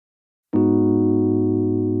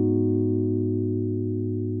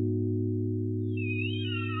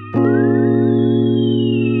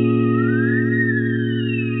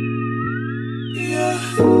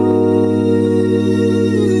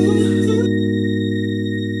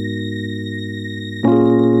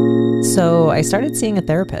I started seeing a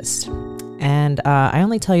therapist. And I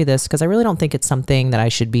only tell you this because I really don't think it's something that I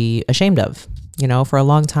should be ashamed of. You know, for a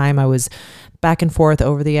long time, I was back and forth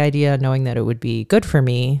over the idea, knowing that it would be good for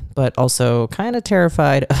me, but also kind of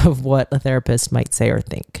terrified of what a therapist might say or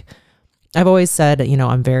think. I've always said, you know,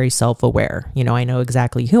 I'm very self-aware. You know, I know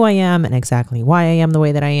exactly who I am and exactly why I am the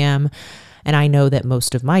way that I am. And I know that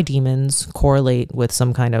most of my demons correlate with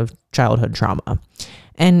some kind of childhood trauma.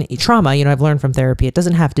 And trauma, you know, I've learned from therapy, it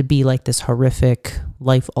doesn't have to be like this horrific,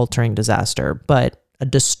 life-altering disaster, but a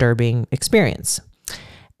disturbing experience.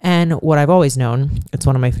 And what I've always known, it's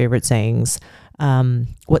one of my favorite sayings,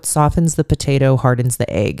 what softens the potato hardens the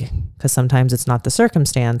egg, because sometimes it's not the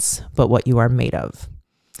circumstance, but what you are made of.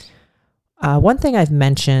 One thing I've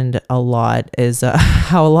mentioned a lot is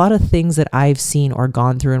how a lot of things that I've seen or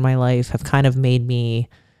gone through in my life have kind of made me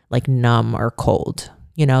like numb or cold.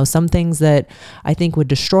 You know, some things that I think would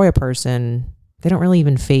destroy a person, they don't really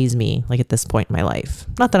even faze me like at this point in my life.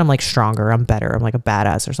 Not that I'm like stronger, I'm better, I'm like a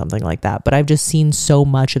badass or something like that, but I've just seen so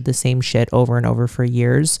much of the same shit over and over for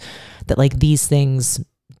years that like these things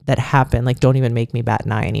that happen like don't even make me bat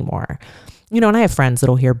an eye anymore. You know, and I have friends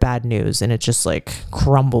that'll hear bad news and it just like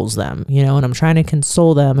crumbles them, you know, and I'm trying to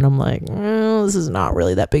console them and I'm like, this is not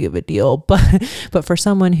really that big of a deal. But for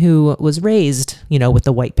someone who was raised, you know, with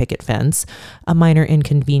the white picket fence, a minor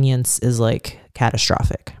inconvenience is like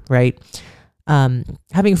catastrophic, right?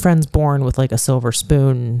 Having friends born with like a silver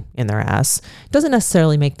spoon in their ass doesn't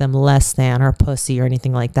necessarily make them less than or a pussy or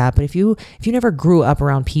anything like that. But if you never grew up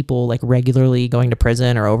around people like regularly going to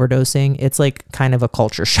prison or overdosing, it's like kind of a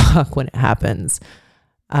culture shock when it happens.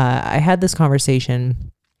 I had this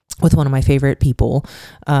conversation with one of my favorite people.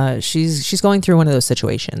 She's going through one of those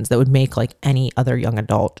situations that would make like any other young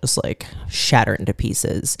adult just like shatter into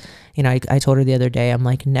pieces. You know, I told her the other day, I'm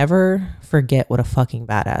like, never forget what a fucking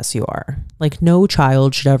badass you are. Like no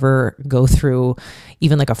child should ever go through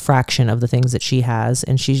even like a fraction of the things that she has.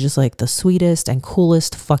 And she's just like the sweetest and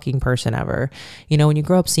coolest fucking person ever. You know, when you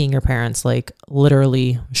grow up seeing your parents like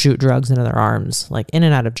literally shoot drugs into their arms, like in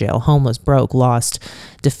and out of jail, homeless, broke, lost,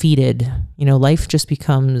 defeated, you know, life just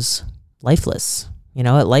becomes lifeless. You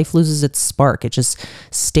know, life loses its spark. It just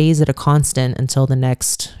stays at a constant until the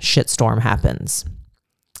next shitstorm happens.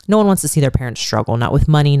 No one wants to see their parents struggle, not with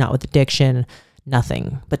money, not with addiction,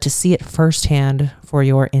 nothing. But to see it firsthand for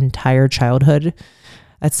your entire childhood,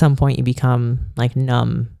 at some point you become like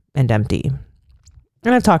numb and empty.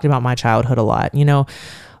 And I've talked about my childhood a lot. You know,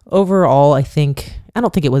 overall, I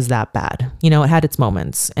don't think it was that bad. You know, it had its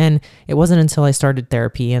moments. And it wasn't until I started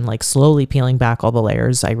therapy and like slowly peeling back all the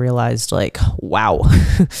layers, I realized like, wow,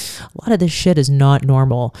 a lot of this shit is not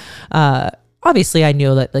normal. Obviously I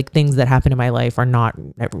knew that like things that happen in my life are not,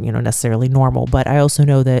 you know, necessarily normal, but I also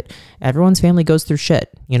know that everyone's family goes through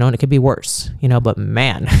shit, you know, and it could be worse, you know, but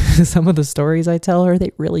man, some of the stories I tell her,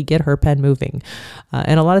 they really get her pen moving.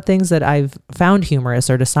 And a lot of things that I've found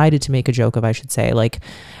humorous or decided to make a joke of, I should say, like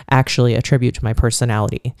actually attribute to my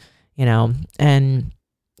personality, you know, and,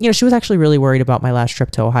 you know, she was actually really worried about my last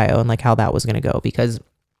trip to Ohio and like how that was going to go because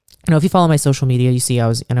you know, if you follow my social media, you see I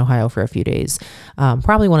was in Ohio for a few days.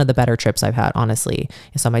 Probably one of the better trips I've had, honestly.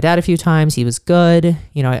 I saw my dad a few times. He was good.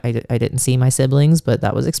 You know, I didn't see my siblings, but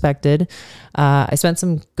that was expected. I spent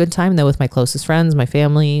some good time, though, with my closest friends, my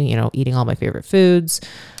family, you know, eating all my favorite foods.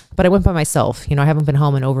 But I went by myself. You know, I haven't been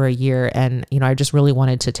home in over a year. And, you know, I just really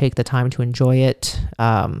wanted to take the time to enjoy it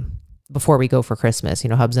before we go for Christmas. You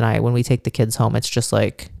know, Hubs and I, when we take the kids home, it's just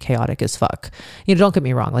like chaotic as fuck. You know, don't get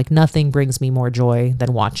me wrong. Like nothing brings me more joy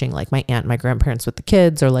than watching like my aunt and my grandparents with the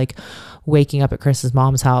kids or like waking up at Chris's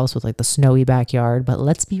mom's house with like the snowy backyard. But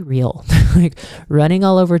let's be real. Like running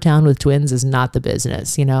all over town with twins is not the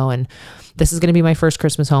business, you know, and this is going to be my first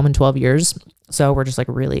Christmas home in 12 years. So we're just like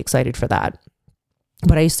really excited for that.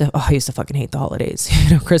 But I used to fucking hate the holidays.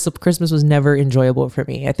 You know, Christmas was never enjoyable for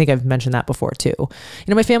me. I think I've mentioned that before too. You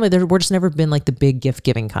know, my family, we're just never been like the big gift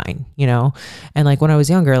giving kind, you know? And like when I was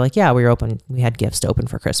younger, like, yeah, we had gifts to open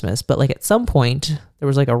for Christmas. But like at some point there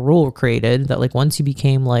was like a rule created that like once you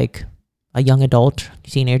became like a young adult,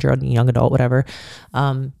 teenager, young adult, whatever,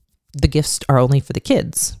 the gifts are only for the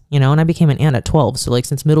kids, you know? And I became an aunt at 12. So like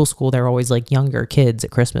since middle school, there were always like younger kids at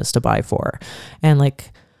Christmas to buy for. And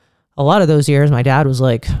like, a lot of those years, my dad was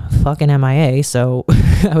like fucking MIA. So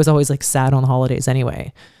I was always like sad on the holidays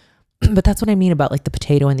anyway. But that's what I mean about like the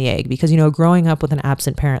potato and the egg, because, you know, growing up with an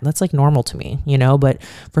absent parent, that's like normal to me, you know, but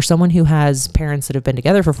for someone who has parents that have been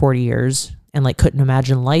together for 40 years and like couldn't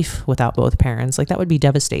imagine life without both parents, like that would be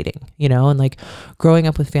devastating, and like growing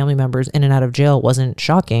up with family members in and out of jail wasn't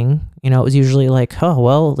shocking. It was usually like, oh,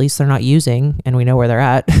 well, at least they're not using and we know where they're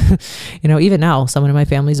at. Even now, someone in my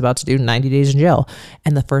family is about to do 90 days in jail.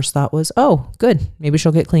 And the first thought was, oh, good. Maybe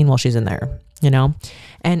she'll get clean while she's in there,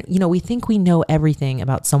 And, we think we know everything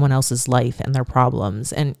about someone else's life and their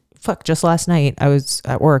problems. And fuck, just last night I was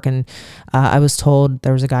at work and I was told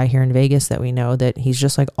there was a guy here in Vegas that we know that he's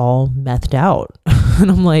just like all methed out. And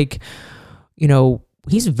I'm like,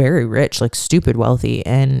 he's very rich, like stupid wealthy.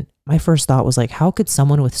 And my first thought was like, how could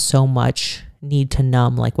someone with so much need to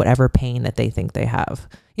numb like whatever pain that they think they have?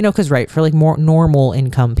 Because right, for like more normal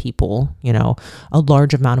income people, a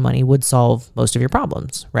large amount of money would solve most of your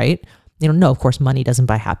problems, right? No, of course, money doesn't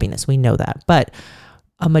buy happiness. We know that. But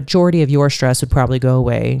a majority of your stress would probably go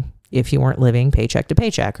away if you weren't living paycheck to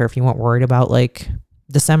paycheck, or if you weren't worried about like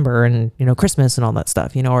December and, Christmas and all that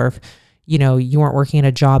stuff, or if, you weren't working in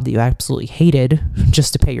a job that you absolutely hated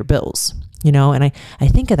just to pay your bills, and I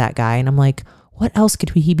think of that guy and I'm like, what else could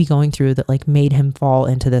he be going through that like made him fall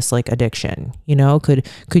into this like addiction? Could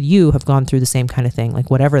you have gone through the same kind of thing, like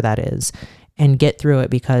whatever that is, and get through it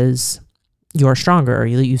because you're stronger or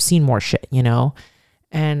you've seen more shit,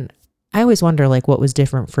 And I always wonder like what was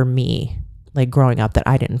different for me, like growing up, that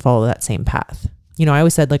I didn't follow that same path. I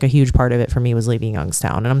always said like a huge part of it for me was leaving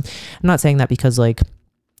Youngstown. And I'm not saying that because like,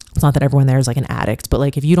 it's not that everyone there is like an addict, but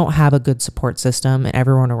like if you don't have a good support system and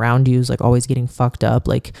everyone around you is like always getting fucked up,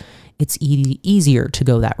 like it's easier to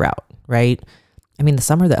go that route, right? I mean, the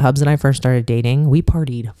summer that Hubs and I first started dating, we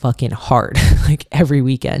partied fucking hard, like every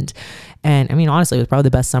weekend. And I mean, honestly, it was probably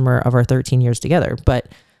the best summer of our 13 years together, but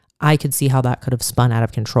I could see how that could have spun out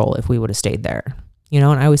of control if we would have stayed there, and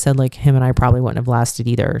I always said like him and I probably wouldn't have lasted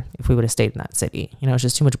either if we would have stayed in that city. It's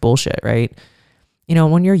just too much bullshit, right?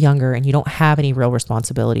 When you're younger and you don't have any real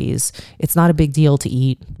responsibilities, it's not a big deal to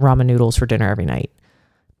eat ramen noodles for dinner every night.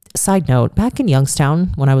 Side note, back in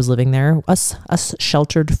Youngstown, when I was living there, us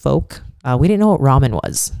sheltered folk, we didn't know what ramen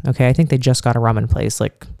was. Okay. I think they just got a ramen place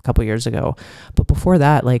like a couple years ago. But before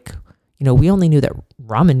that, like, we only knew that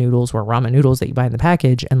ramen noodles were ramen noodles that you buy in the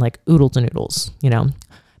package and like oodles and noodles,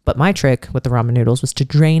 But my trick with the ramen noodles was to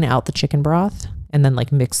drain out the chicken broth and then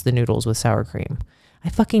like mix the noodles with sour cream. I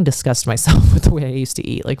fucking disgust myself with the way I used to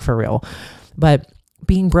eat, like for real. But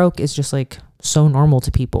being broke is just like so normal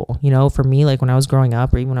to people, for me, like when I was growing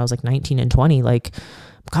up or even when I was like 19 and 20, like,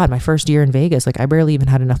 God, my first year in Vegas, like I barely even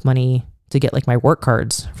had enough money to get like my work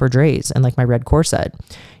cards for Dre's and like my red corset.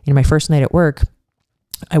 My first night at work,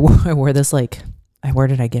 I wore this like, where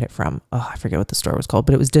did I get it from? Oh, I forget what the store was called,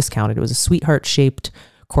 but it was discounted. It was a sweetheart shaped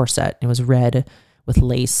corset. It was red with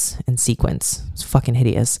lace and sequins. It was fucking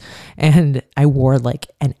hideous. And I wore like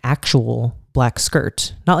an actual black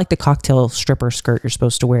skirt, not like the cocktail stripper skirt you're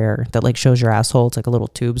supposed to wear that like shows your asshole. It's like a little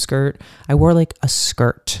tube skirt. I wore like a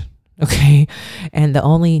skirt. Okay. And the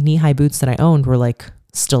only knee-high boots that I owned were like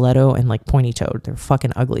stiletto and like pointy-toed. They're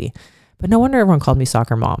fucking ugly. But no wonder everyone called me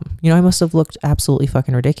soccer mom. I must have looked absolutely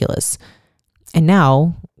fucking ridiculous. And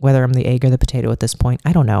now, whether I'm the egg or the potato at this point,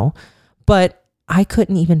 I don't know. But I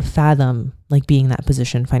couldn't even fathom like being in that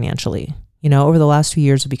position financially. Over the last few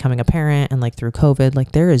years of becoming a parent and like through COVID,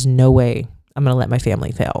 like there is no way I'm going to let my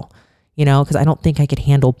family fail, because I don't think I could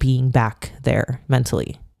handle being back there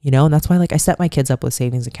mentally, and that's why like I set my kids up with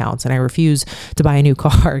savings accounts and I refuse to buy a new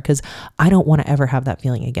car because I don't want to ever have that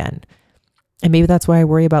feeling again. And maybe that's why I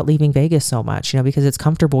worry about leaving Vegas so much, because it's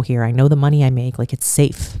comfortable here. I know the money I make, like it's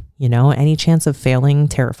safe, any chance of failing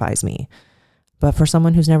terrifies me. But for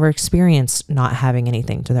someone who's never experienced not having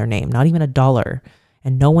anything to their name, not even $1,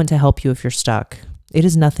 and no one to help you if you're stuck, it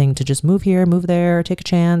is nothing to just move here, move there, take a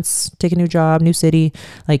chance, take a new job, new city,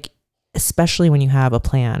 like especially when you have a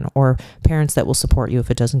plan or parents that will support you if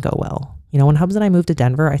it doesn't go well. When Hubs and I moved to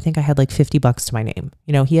Denver, I think I had like $50 to my name.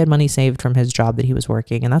 He had money saved from his job that he was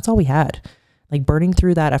working, and that's all we had. Like burning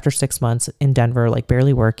through that after 6 months in Denver, like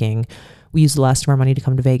barely working, we used the last of our money to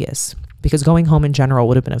come to Vegas because going home in general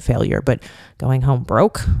would have been a failure, but going home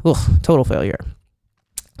broke, total failure.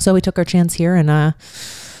 So we took our chance here and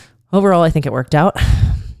overall, I think it worked out.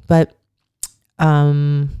 But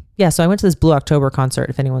yeah, so I went to this Blue October concert,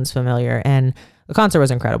 if anyone's familiar, and the concert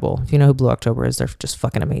was incredible. If you know who Blue October is, they're just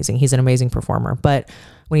fucking amazing. He's an amazing performer. But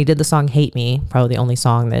when he did the song Hate Me, probably the only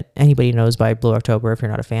song that anybody knows by Blue October if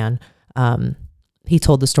you're not a fan, he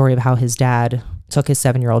told the story of how his dad took his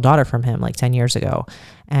 7-year-old daughter from him like 10 years ago.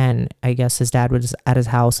 And I guess his dad was at his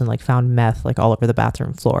house and like found meth like all over the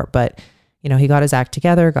bathroom floor. But, he got his act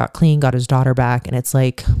together, got clean, got his daughter back. And it's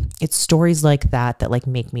like, it's stories like that like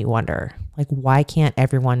make me wonder, like, why can't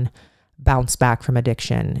everyone bounce back from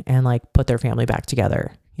addiction and like put their family back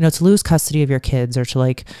together? to lose custody of your kids or to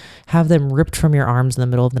like have them ripped from your arms in the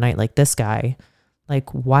middle of the night like this guy. Like,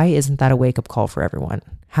 why isn't that a wake-up call for everyone?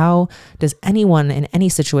 How does anyone in any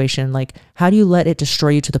situation, like, how do you let it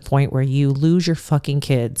destroy you to the point where you lose your fucking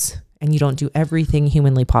kids and you don't do everything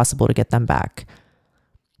humanly possible to get them back?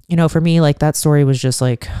 For me, like, that story was just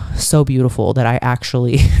like so beautiful that I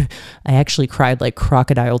actually cried like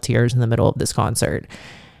crocodile tears in the middle of this concert.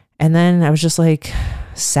 And then I was just like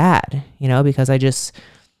sad, because I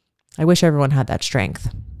wish everyone had that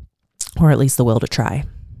strength, or at least the will to try.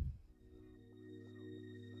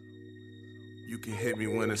 You can hit me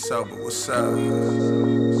when it's over, what's up? You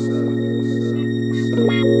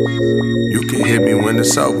can hit me when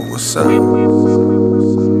it's over, what's up? You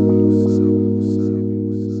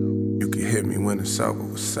can hit me when it's over,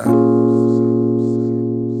 what's up?